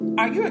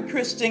Are you a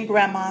Christian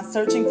grandma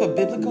searching for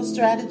biblical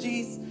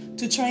strategies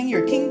to train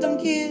your kingdom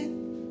kid?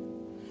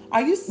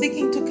 Are you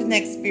seeking to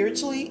connect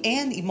spiritually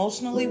and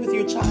emotionally with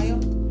your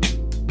child?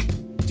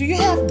 Do you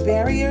have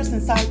barriers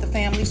inside the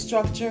family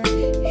structure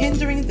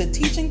hindering the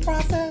teaching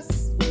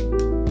process?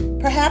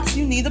 Perhaps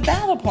you need a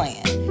battle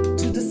plan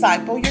to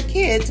disciple your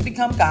kid to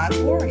become God's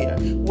warrior.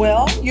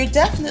 Well, you're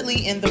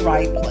definitely in the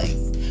right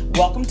place.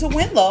 Welcome to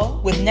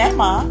WNLOW with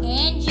Namma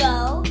and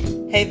Jo.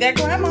 Hey there,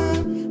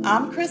 Grandma.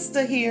 I'm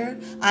Krista here.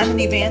 I'm an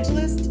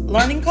evangelist,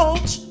 learning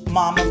coach,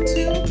 mom of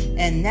 2,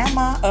 and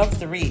Namma of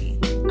 3.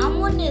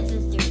 I'm one of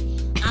the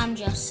 3. I'm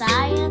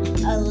Josiah,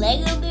 a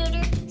Lego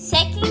builder,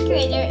 2nd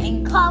grader,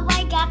 and called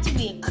by God to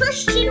be a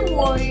Christian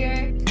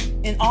warrior.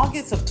 In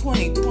August of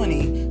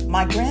 2020,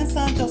 my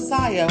grandson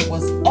Josiah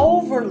was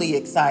overly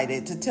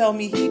excited to tell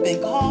me he'd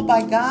been called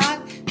by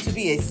God to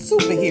be a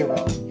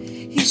superhero.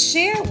 He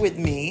shared with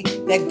me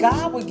that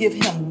God would give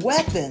him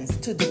weapons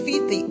to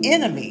defeat the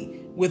enemy,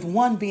 with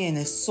one being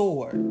his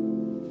sword.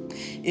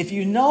 If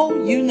you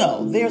know, you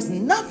know. There's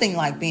nothing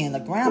like being a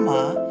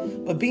grandma,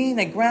 but being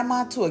a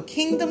grandma to a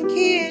kingdom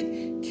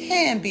kid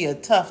can be a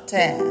tough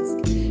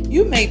task.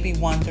 You may be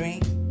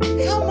wondering,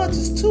 how much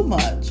is too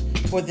much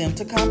for them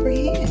to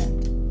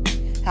comprehend?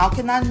 How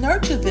can I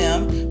nurture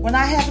them when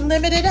I have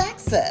limited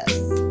access?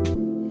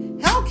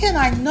 How can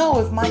I know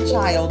if my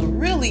child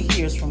really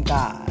hears from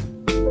God?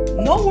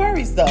 No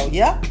worries though,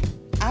 yep,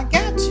 I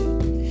got you.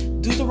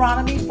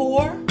 Deuteronomy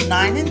 4,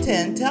 9 and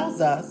 10 tells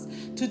us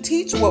to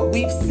teach what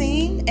we've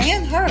seen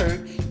and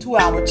heard to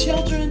our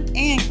children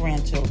and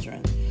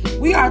grandchildren.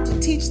 We are to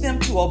teach them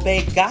to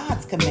obey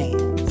God's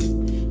commands.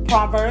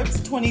 Proverbs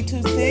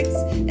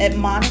 22:6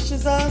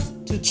 admonishes us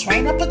to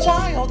train up a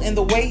child in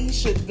the way he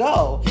should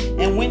go,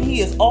 and when he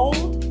is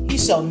old, he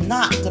shall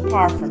not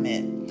depart from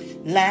it.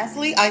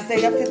 Lastly,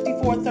 Isaiah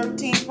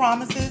 54:13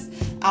 promises,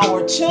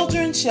 our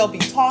children shall be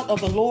taught of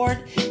the Lord,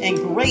 and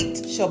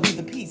great shall be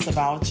the peace of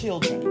our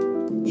children.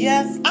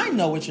 Yes, I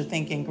know what you're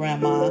thinking,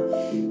 Grandma.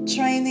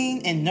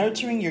 Training and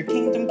nurturing your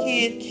kingdom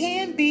kid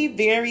can be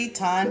very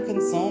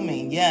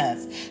time-consuming,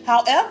 yes.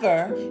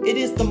 However, it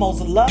is the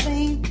most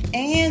loving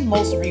and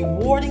most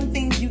rewarding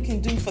thing you can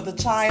do for the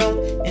child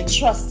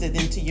entrusted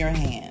into your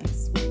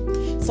hands.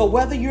 So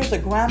whether you're the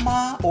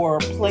grandma or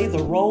play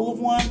the role of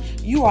one,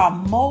 you are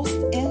most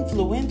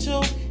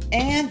influential,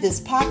 and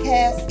this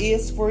podcast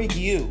is for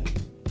you.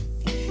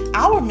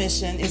 Our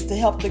mission is to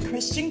help the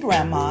Christian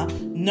grandma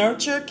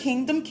nurture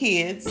kingdom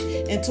kids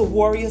into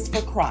warriors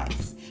for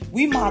Christ.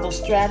 We model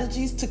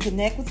strategies to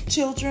connect with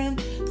children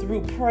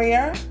through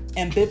prayer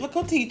and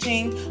biblical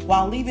teaching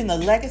while leaving a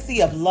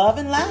legacy of love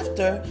and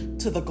laughter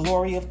to the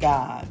glory of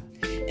God.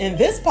 In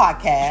this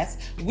podcast,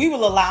 we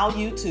will allow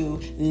you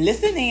to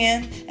listen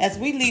in as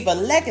we leave a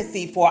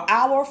legacy for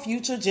our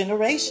future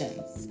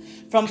generations.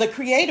 From the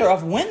creator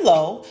of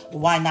WNLOW,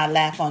 Why Not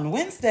Laugh on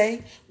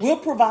Wednesday, we'll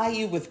provide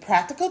you with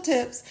practical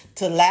tips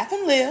to laugh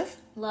and live,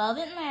 love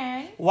and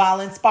learn, while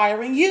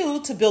inspiring you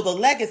to build a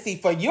legacy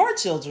for your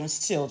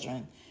children's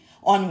children.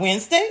 On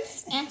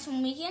Wednesdays, and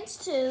some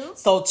weekends too.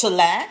 So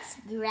chillax,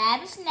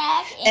 grab a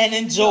snack, and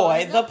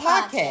enjoy the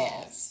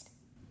podcast.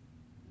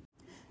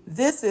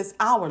 This is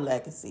our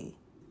legacy.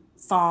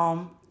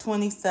 Psalm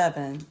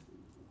 27,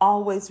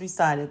 always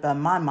recited by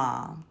my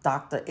mom,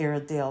 Dr.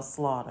 Aradale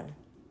Slaughter.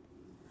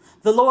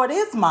 The Lord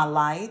is my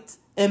light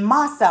and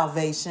my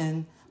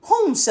salvation.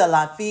 Whom shall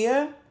I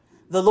fear?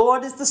 The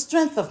Lord is the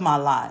strength of my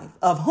life.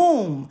 Of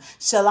whom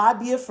shall I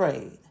be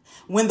afraid?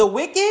 When the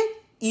wicked,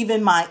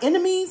 even my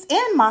enemies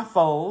and my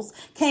foes,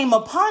 came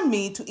upon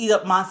me to eat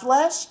up my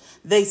flesh,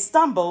 they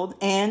stumbled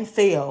and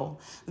fell.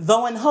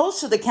 Though an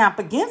host should encamp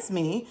against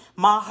me,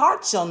 my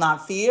heart shall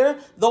not fear.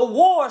 Though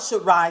war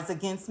should rise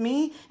against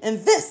me,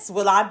 in this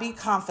will I be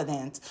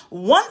confident.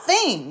 One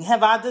thing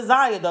have I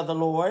desired of the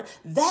Lord,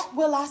 that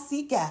will I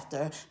seek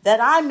after, that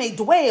I may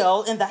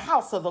dwell in the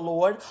house of the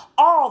Lord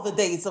all the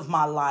days of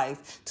my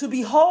life, to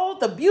behold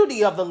the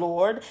beauty of the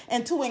Lord,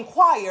 and to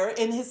inquire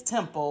in his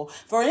temple.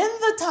 For in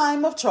the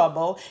time of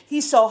trouble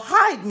he shall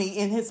hide me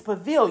in his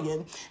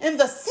pavilion. In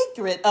the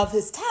secret of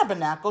his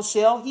tabernacle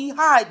shall he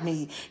hide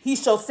me. He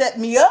shall set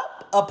me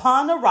up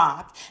upon a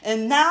rock,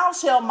 and now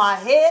shall my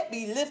head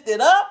be lifted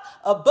up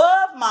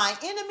above my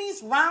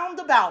enemies round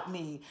about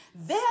me.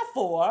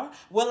 Therefore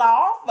will I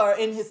offer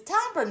in his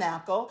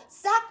tabernacle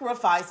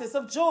sacrifices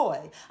of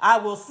joy. I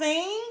will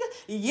sing,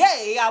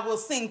 yea, I will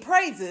sing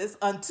praises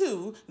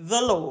unto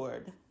the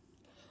Lord.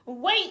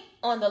 Wait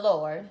on the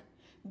Lord,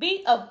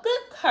 be of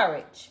good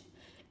courage,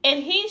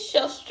 and he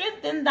shall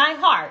strengthen thy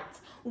heart.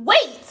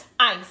 Wait,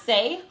 I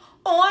say,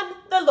 on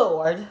the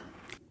Lord.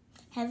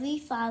 Heavenly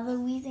Father,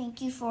 we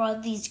thank you for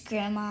all these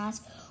grandmas.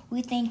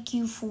 We thank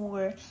you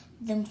for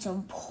them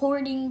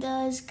supporting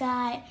us,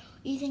 God.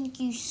 We thank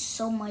you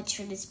so much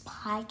for this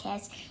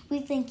podcast. We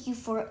thank you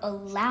for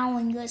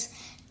allowing us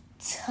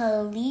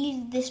to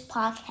lead this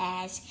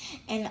podcast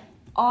in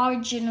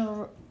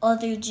our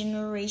other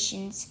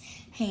generations'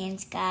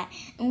 hands, God.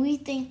 And we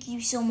thank you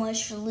so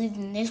much for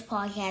leaving this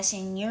podcast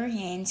in your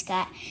hands,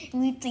 God.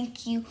 And we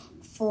thank you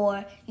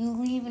for you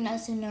leaving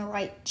us in the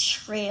right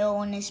trail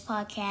on this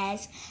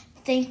podcast.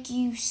 Thank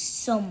you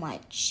so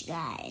much,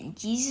 God. In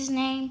Jesus'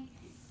 name,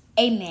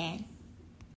 amen.